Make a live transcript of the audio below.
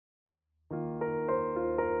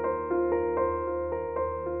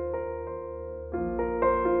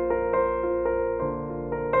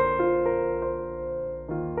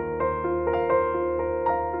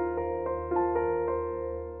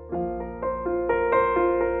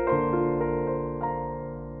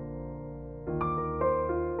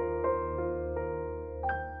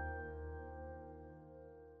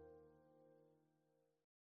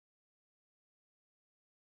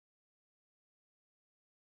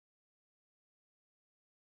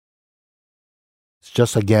It's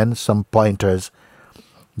just again some pointers,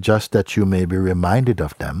 just that you may be reminded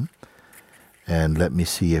of them. And let me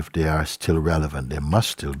see if they are still relevant. They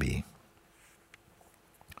must still be.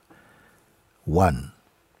 1.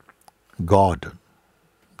 God,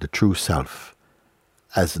 the true self,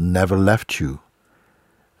 has never left you,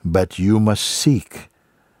 but you must seek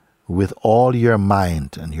with all your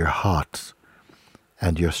mind and your heart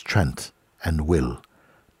and your strength and will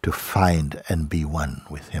to find and be one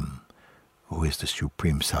with Him, who is the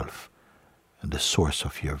Supreme Self and the source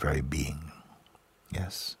of your very being.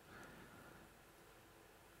 Yes.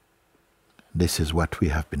 This is what we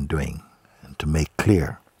have been doing, and to make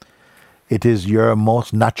clear. It is your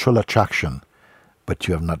most natural attraction, but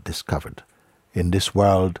you have not discovered. In this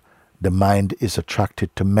world, the mind is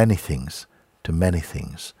attracted to many things,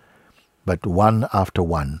 but one after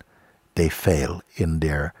one, they fail in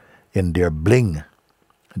their bling.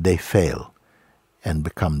 They fail and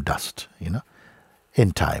become dust,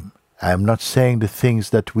 in time. I am not saying the things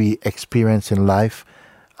that we experience in life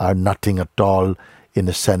are nothing at all, in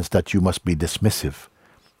the sense that you must be dismissive.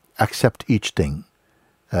 Accept each thing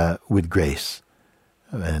with grace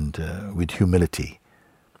and with humility.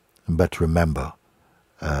 But remember,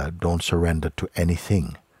 don't surrender to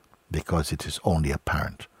anything because it is only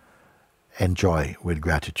apparent. Enjoy with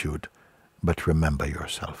gratitude, but remember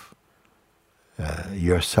yourself.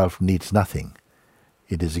 Yourself needs nothing.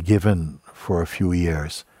 It is given for a few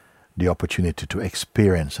years the opportunity to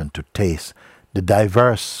experience and to taste the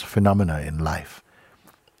diverse phenomena in life,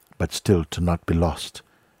 but still to not be lost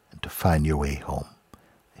and to find your way home.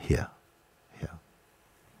 Here.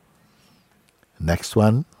 Next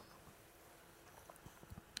one.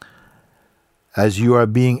 As you are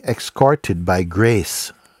being escorted by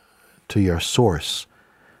grace to your source,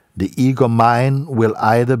 the ego mind will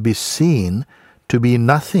either be seen to be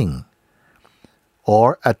nothing,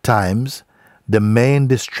 or at times the main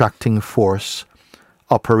distracting force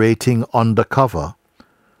operating undercover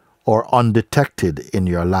or undetected in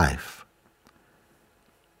your life.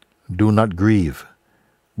 Do not grieve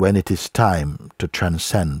when it is time to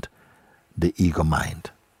transcend the ego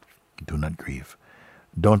mind. Do not grieve.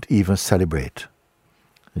 Don't even celebrate.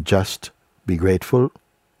 Just be grateful.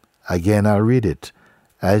 Again, I'll read it.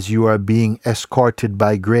 As you are being escorted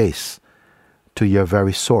by grace to your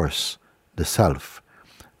very source, the self,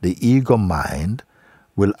 the ego mind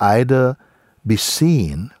will either be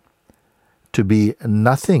seen to be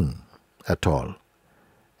nothing at all,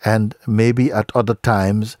 and maybe at other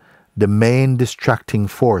times the main distracting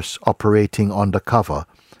force operating undercover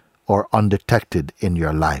or undetected in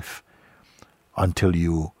your life, until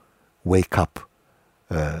you wake up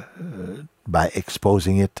by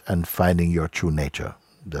exposing it and finding your true nature.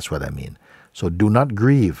 That's what I mean. So do not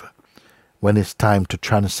grieve when it's time to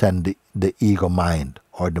transcend the ego mind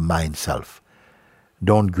or the mind self.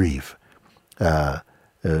 Don't grieve.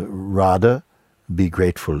 Rather, be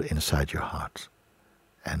grateful inside your heart,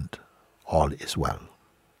 and all is well.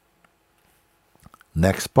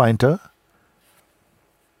 Next pointer.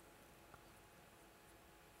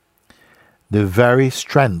 The very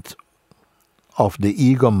strength of the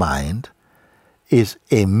ego mind is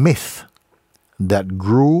a myth that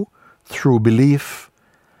grew through belief,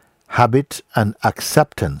 habit, and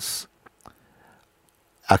acceptance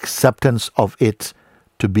of it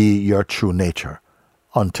to be your true nature.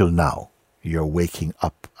 Until now, you're waking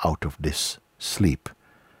up out of this sleep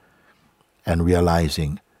and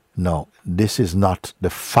realizing, no, this is not the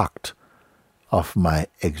fact of my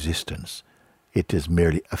existence. It is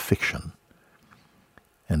merely a fiction.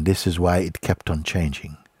 And this is why it kept on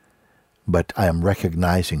changing. But I am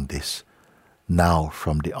recognizing this now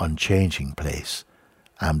from the unchanging place.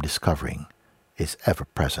 I am discovering it's ever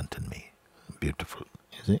present in me. Beautiful,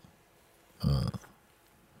 is it?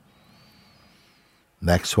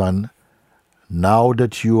 Next one. Now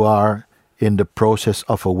that you are in the process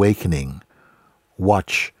of awakening,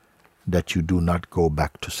 watch that you do not go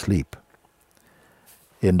back to sleep.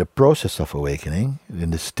 In the process of awakening,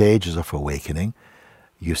 in the stages of awakening,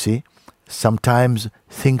 you see, sometimes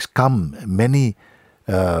things come, many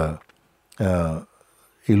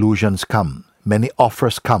illusions come, many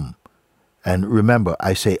offers come. And remember,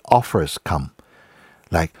 I say offers come.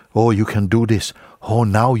 Like, oh, you can do this. Oh,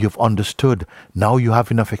 now you've understood. Now you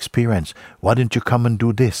have enough experience. Why don't you come and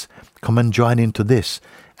do this? Come and join into this.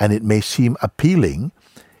 And it may seem appealing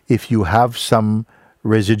if you have some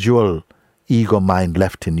residual ego mind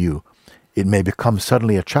left in you. It may become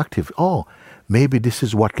suddenly attractive. Oh, maybe this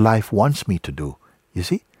is what life wants me to do. You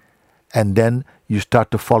see? And then you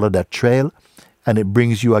start to follow that trail, and it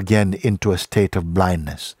brings you again into a state of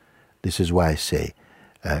blindness. This is why I say,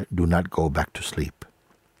 do not go back to sleep.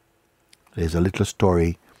 There's a little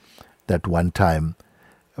story that one time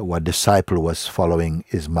a disciple was following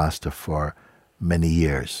his master for many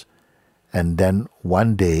years. And then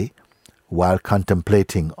one day, while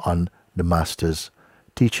contemplating on the master's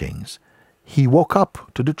teachings, he woke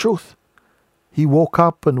up to the truth. He woke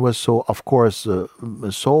up and was so, of course,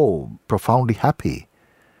 so profoundly happy.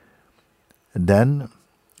 And then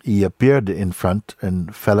he appeared in front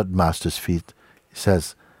and fell at Master's feet. He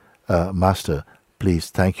says, Master, please,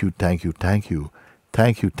 thank you, thank you, thank you.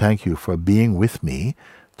 Thank you, thank you for being with me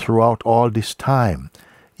throughout all this time,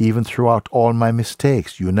 even throughout all my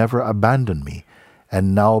mistakes. You never abandoned me.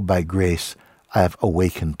 And now, by grace, I have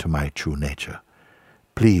awakened to my true nature.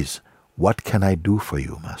 Please, what can I do for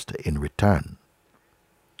you, Master, in return?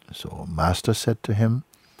 So Master said to him,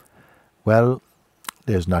 well,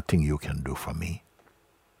 there's nothing you can do for me.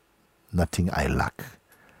 Nothing I lack.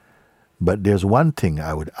 But there's one thing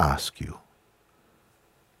I would ask you.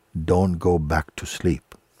 Don't go back to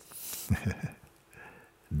sleep.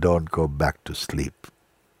 Don't go back to sleep.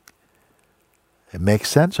 It makes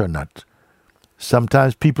sense or not?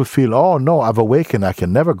 Sometimes people feel, oh no, I've awakened, I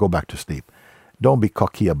can never go back to sleep. Don't be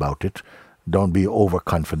cocky about it. Don't be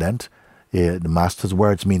overconfident. The Master's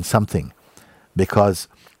words mean something. Because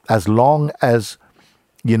as long as,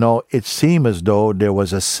 it seemed as though there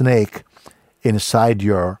was a snake inside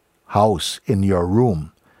your house, in your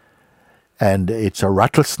room, and it's a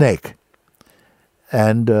rattlesnake,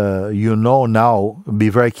 and now, be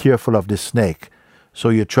very careful of this snake. So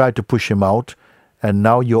you try to push him out, and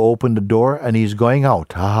now you open the door and he's going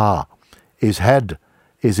out. His head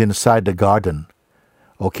is inside the garden.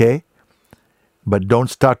 Okay? But don't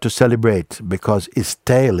start to celebrate because his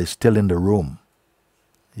tail is still in the room.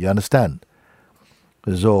 You understand?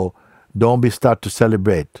 So don't start to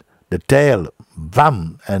celebrate. The tail,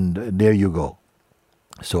 bam, and there you go.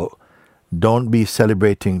 So don't be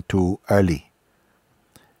celebrating too early.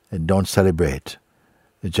 And don't celebrate.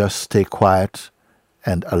 Just stay quiet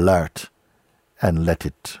and alert and let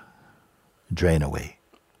it drain away.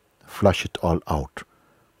 Flush it all out.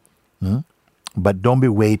 But don't be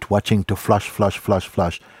watching to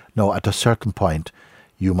flush. No, at a certain point,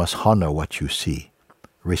 you must honor what you see.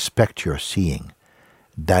 Respect your seeing.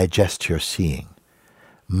 Digest your seeing.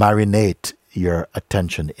 Marinate your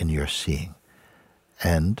attention in your seeing.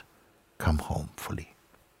 And come home fully.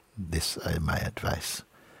 This is my advice.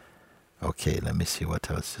 Okay, let me see what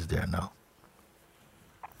else is there now.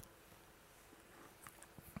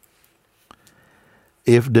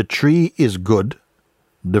 If the tree is good,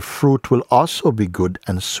 the fruit will also be good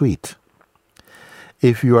and sweet.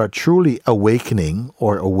 If you are truly awakening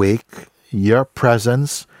or awake, your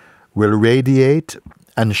presence will radiate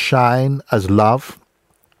and shine as love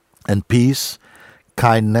and peace,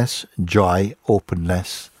 kindness, joy,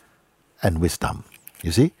 openness, and wisdom.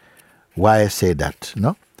 You see why I say that,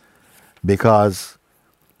 no? Because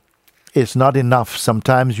it's not enough.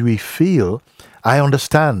 Sometimes we feel, I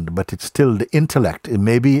understand, but it's still the intellect. It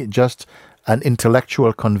may be just an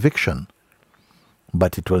intellectual conviction,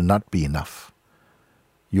 but it will not be enough.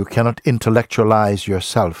 You cannot intellectualize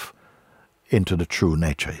yourself into the true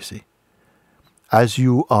nature, you see. As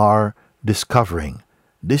you are discovering,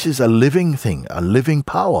 this is a living thing, a living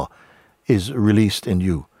power is released in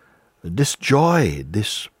you. This joy,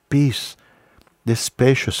 this peace, this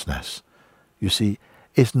spaciousness, you see,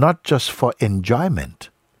 is not just for enjoyment.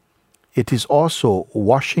 It is also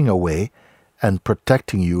washing away and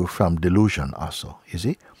protecting you from delusion also, you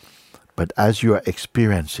see. But as you are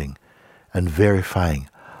experiencing and verifying,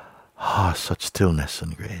 such stillness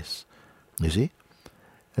and grace, you see,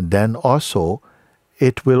 and then also,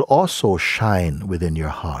 it will also shine within your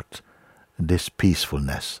heart, this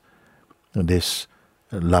peacefulness, this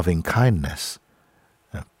loving kindness,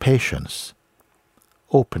 patience,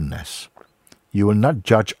 openness. You will not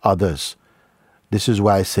judge others. This is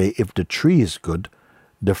why I say if the tree is good,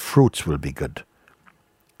 the fruits will be good.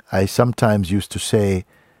 I sometimes used to say,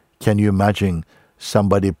 can you imagine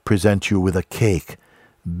somebody present you with a cake,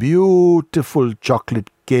 beautiful chocolate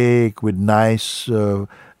cake with nice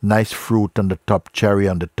fruit on the top, cherry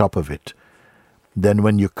on the top of it. Then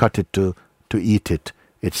when you cut it to eat it,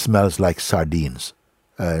 it smells like sardines.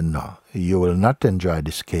 No, you will not enjoy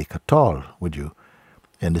this cake at all, would you?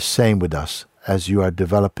 And the same with us. As you are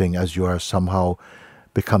developing, as you are somehow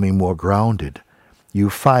becoming more grounded,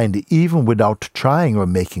 you find even without trying or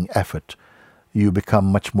making effort, you become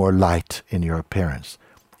much more light in your appearance.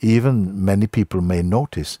 Even many people may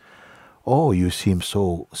notice, oh, you seem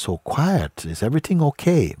so quiet. Is everything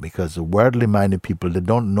okay? Because the worldly-minded people, they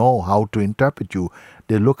don't know how to interpret you.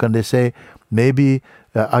 They look and they say, maybe,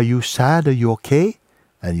 are you sad? Are you okay?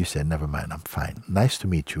 and you say, never mind, I'm fine. Nice to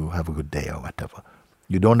meet you. Have a good day or whatever.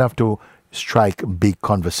 You don't have to strike big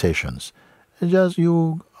conversations. Just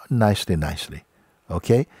you nicely.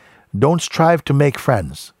 Okay? Don't strive to make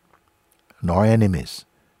friends nor enemies.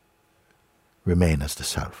 Remain as the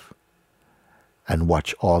self and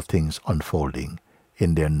watch all things unfolding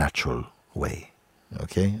in their natural way.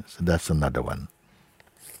 Okay? So that's another one.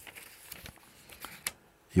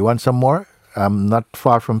 You want some more? I'm not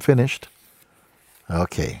far from finished.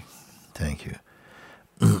 Okay. Thank you.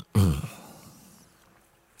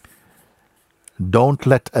 Don't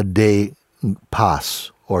let a day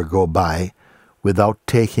pass or go by without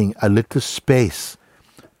taking a little space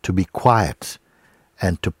to be quiet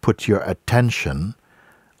and to put your attention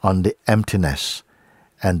on the emptiness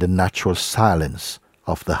and the natural silence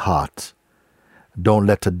of the heart. Don't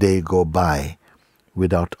let a day go by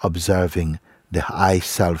without observing the I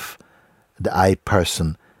self, the I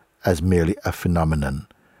person, as merely a phenomenon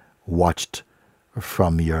watched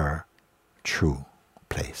from your true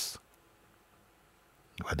place.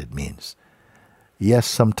 What it means. Yes,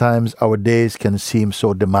 sometimes our days can seem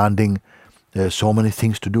so demanding. There's so many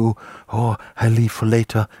things to do. Oh, I'll leave for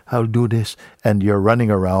later. I'll do this. And you're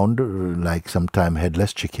running around like sometime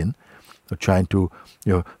headless chicken, trying to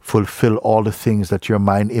fulfill all the things that your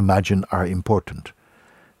mind imagine are important.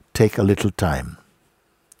 Take a little time,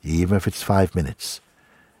 even if it's 5 minutes,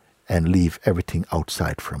 and leave everything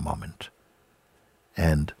outside for a moment.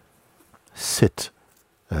 And sit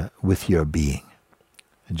with your being.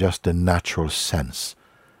 Just the natural sense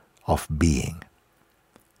of being.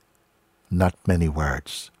 Not many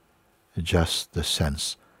words, just the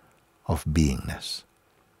sense of beingness.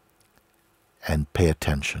 And pay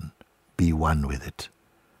attention, be one with it.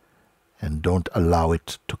 And don't allow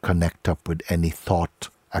it to connect up with any thought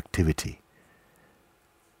activity.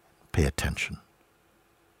 Pay attention,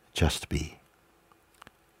 just be.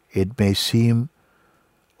 It may seem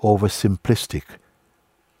oversimplistic,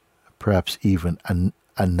 perhaps even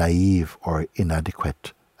a naive or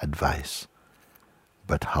inadequate advice,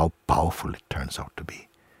 but how powerful it turns out to be.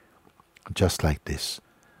 Just like this.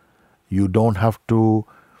 You don't have to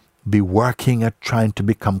be working at trying to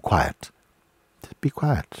become quiet. Just be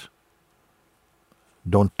quiet.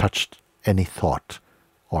 Don't touch any thought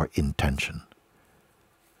or intention.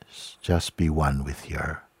 Just be one with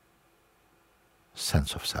your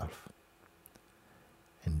sense of self.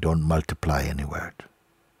 And don't multiply any word.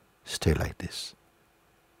 Stay like this.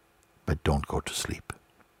 But don't go to sleep.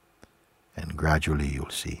 And gradually you'll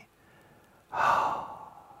see,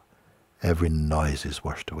 every noise is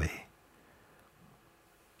washed away.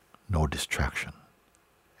 No distraction.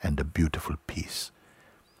 And a beautiful peace.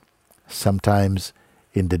 Sometimes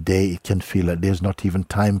in the day it can feel like there's not even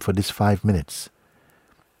time for this 5 minutes.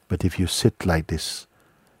 But if you sit like this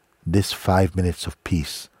 5 minutes of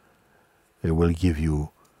peace, it will give you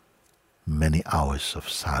many hours of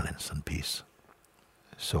silence and peace.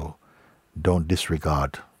 So don't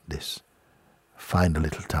disregard this. Find a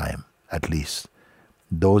little time, at least.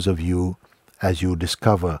 Those of you, as you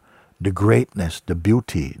discover the greatness, the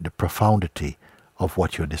beauty, the profundity of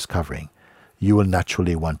what you're discovering, you will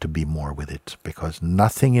naturally want to be more with it, because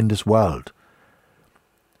nothing in this world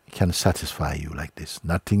can satisfy you like this.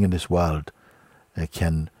 Nothing in this world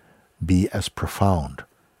can be as profound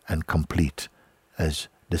and complete as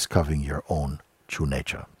discovering your own true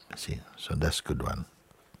nature. See, so that's a good one.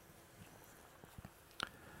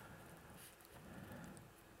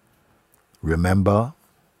 Remember,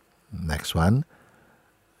 next one,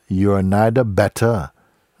 you are neither better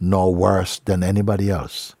nor worse than anybody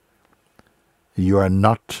else. You are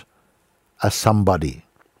not a somebody.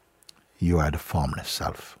 You are the formless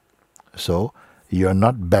self. So, you are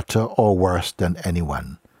not better or worse than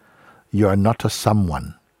anyone. You are not a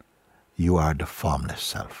someone. You are the formless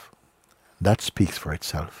self. That speaks for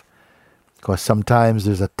itself. Because sometimes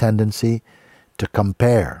there's a tendency to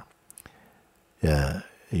compare.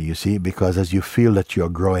 You see, because as you feel that you're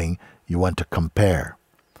growing, you want to compare.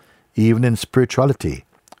 Even in spirituality,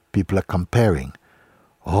 people are comparing.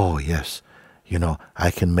 Oh, yes,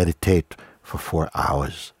 I can meditate for 4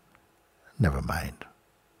 hours. Never mind.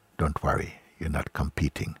 Don't worry, you're not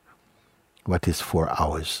competing. What is 4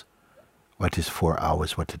 hours? What is 4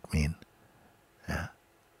 hours? What it mean?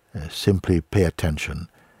 Simply pay attention,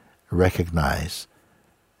 recognize,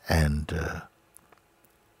 and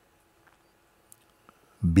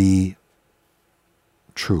be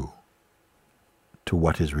true to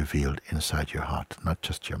what is revealed inside your heart, not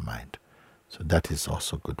just your mind. So that is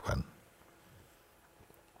also a good one.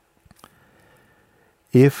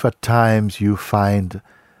 If at times you find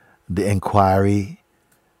the inquiry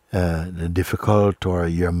difficult, or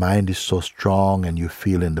your mind is so strong and you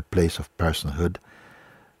feel in the place of personhood.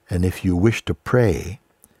 And if you wish to pray,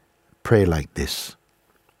 pray like this.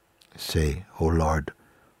 Say, O Lord,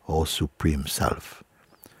 O Supreme Self,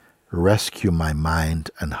 rescue my mind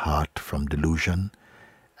and heart from delusion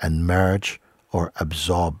and merge or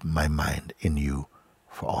absorb my mind in you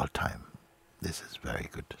for all time. This is very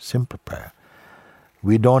good. Simple prayer.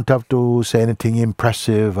 We don't have to say anything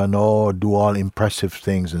impressive and do all impressive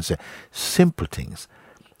things and say simple things.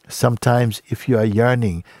 Sometimes if you are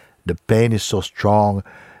yearning, the pain is so strong,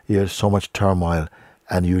 there's so much turmoil,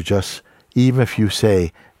 and you just, even if you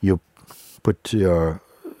say, you put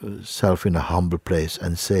yourself in a humble place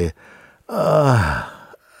and say, and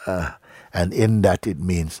in that it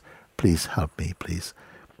means, please help me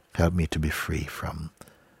to be free from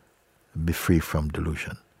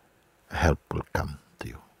delusion. Help will come to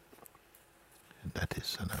you. That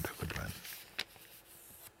is another good one.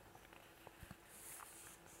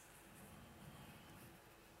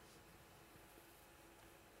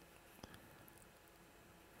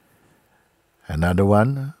 Another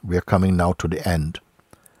one, we are coming now to the end.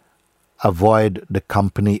 Avoid the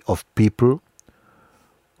company of people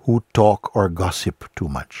who talk or gossip too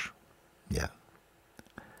much. Yeah.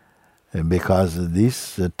 Because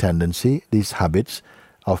this tendency, these habits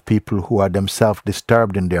of people who are themselves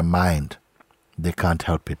disturbed in their mind, they can't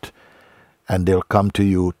help it. And they'll come to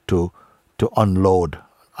you to unload,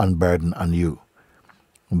 unburden on you.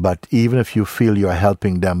 But even if you feel you're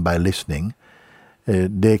helping them by listening,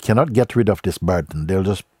 they cannot get rid of this burden. They'll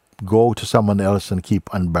just go to someone else and keep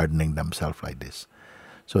unburdening themselves like this.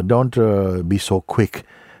 So don't be so quick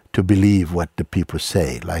to believe what the people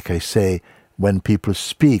say. Like I say, when people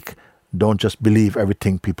speak, don't just believe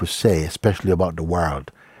everything people say, especially about the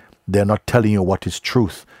world. They're not telling you what is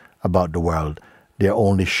truth about the world. They're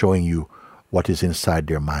only showing you what is inside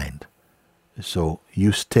their mind. So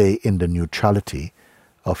you stay in the neutrality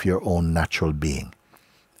of your own natural being.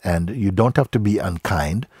 And you don't have to be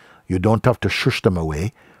unkind. You don't have to shush them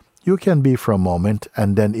away. You can be for a moment,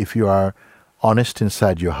 and then if you are honest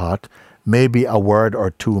inside your heart, maybe a word or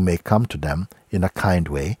two may come to them in a kind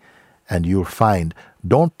way, and you'll find,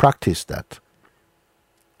 don't practice that,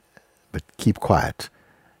 but keep quiet,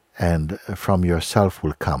 and from yourself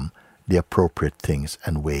will come the appropriate things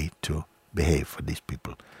and way to behave for these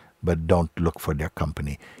people. But don't look for their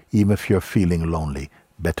company. Even if you're feeling lonely,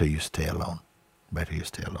 better you stay alone. Better you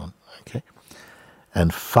stay alone, okay?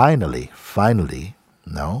 And finally,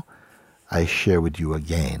 now, I share with you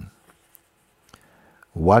again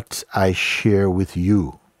what I share with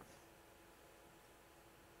you,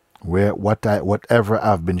 whatever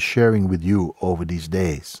I've been sharing with you over these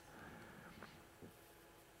days,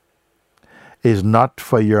 is not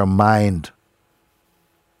for your mind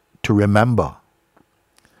to remember.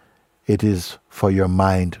 It is for your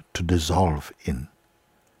mind to dissolve in.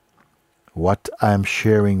 What I'm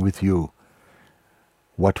sharing with you,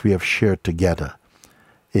 what we have shared together,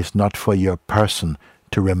 is not for your person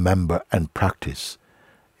to remember and practice.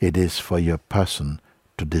 It is for your person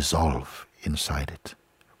to dissolve inside it.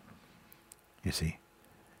 You see?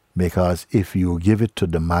 Because if you give it to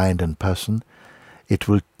the mind and person, it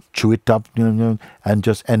will chew it up and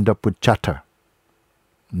just end up with chatter.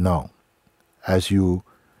 No. As you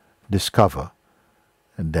discover,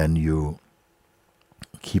 and then you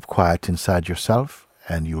keep quiet inside yourself,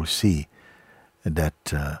 and you'll see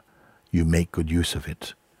that you make good use of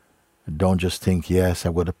it. Don't just think, yes,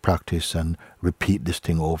 I'm going to practice and repeat this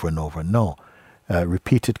thing over and over. No.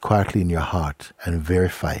 Repeat it quietly in your heart and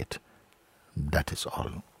verify it. That is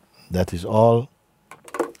all. That is all.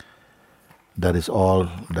 That is all.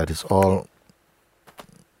 That is all.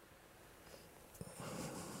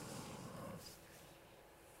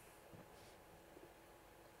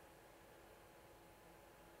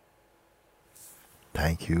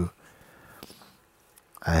 Thank you.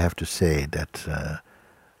 I have to say that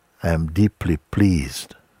I am deeply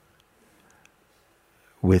pleased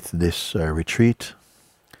with this retreat,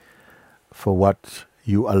 for what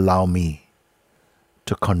you allow me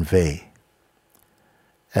to convey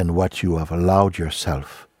and what you have allowed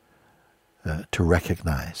yourself to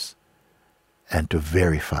recognize and to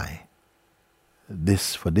verify.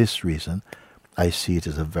 For this reason, I see it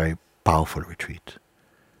as a very powerful retreat.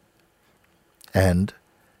 And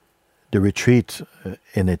the retreat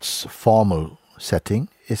in its formal setting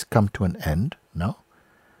is come to an end now,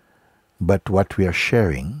 but what we are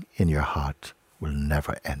sharing in your heart will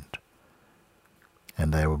never end.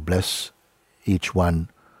 And I will bless each one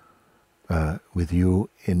with you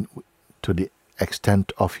to the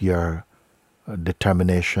extent of your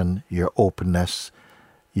determination, your openness,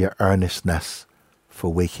 your earnestness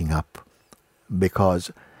for waking up,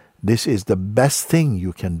 because this is the best thing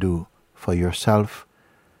you can do for yourself,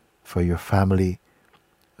 for your family,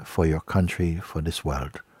 for your country, for this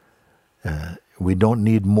world. We don't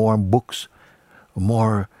need more books,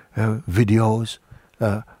 more videos,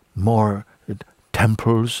 more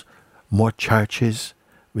temples, more churches.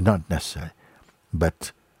 We're not necessary.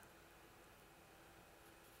 But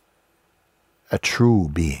a true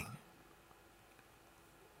being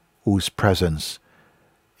whose presence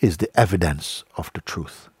is the evidence of the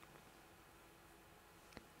truth.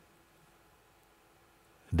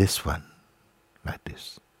 This one, like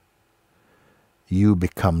this. You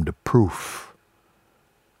become the proof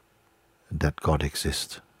that God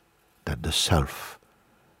exists, that the self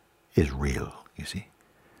is real, you see.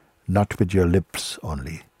 Not with your lips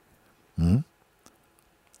only,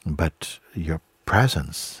 but your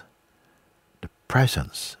presence, the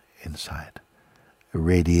presence inside,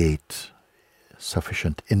 radiate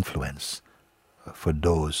sufficient influence for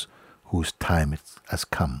those whose time has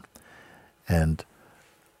come. And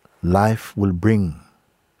life will bring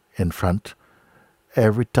in front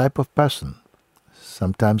every type of person,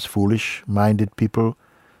 sometimes foolish-minded people,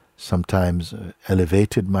 sometimes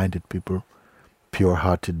elevated-minded people,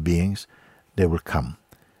 pure-hearted beings. They will come.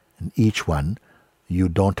 And each one, you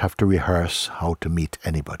don't have to rehearse how to meet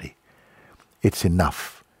anybody. It's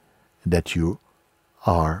enough that you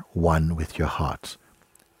are one with your heart,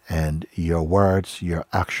 and your words, your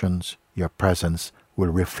actions, your presence will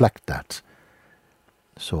reflect that.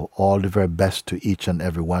 So all the very best to each and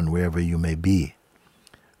every one, wherever you may be.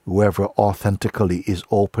 Whoever authentically is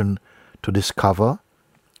open to discover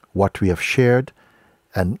what we have shared,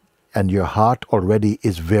 and your heart already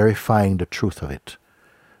is verifying the truth of it.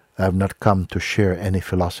 I have not come to share any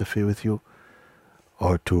philosophy with you,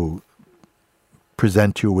 or to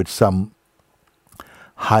present you with some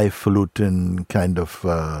highfalutin kind of,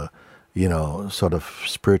 sort of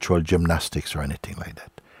spiritual gymnastics or anything like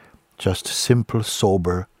that. Just simple,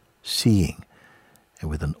 sober seeing, and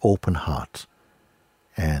with an open heart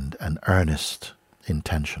and an earnest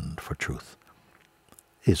intention for truth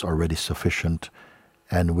is already sufficient,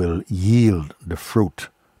 and will yield the fruit,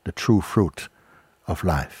 the true fruit of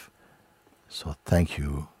life. So thank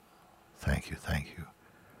you, thank you, thank you.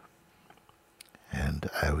 And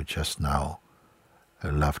I would just now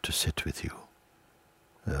love to sit with you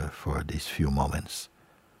for these few moments,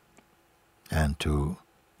 and to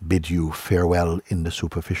bid you farewell in the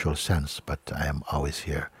superficial sense, but I am always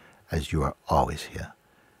here as you are always here.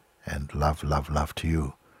 And love, love, love to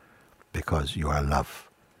you, because you are love.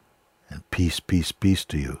 And peace, peace, peace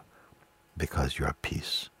to you, because you are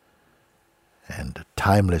peace. And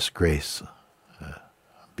timeless grace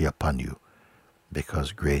be upon you,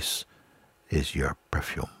 because grace is your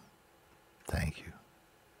perfume. Thank you.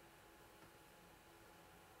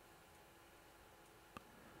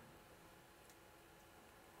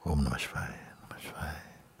 Om Namah Shivaya, Namah Shivaya.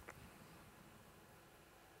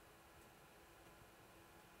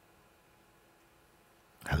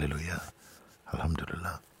 Hallelujah.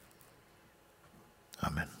 Alhamdulillah.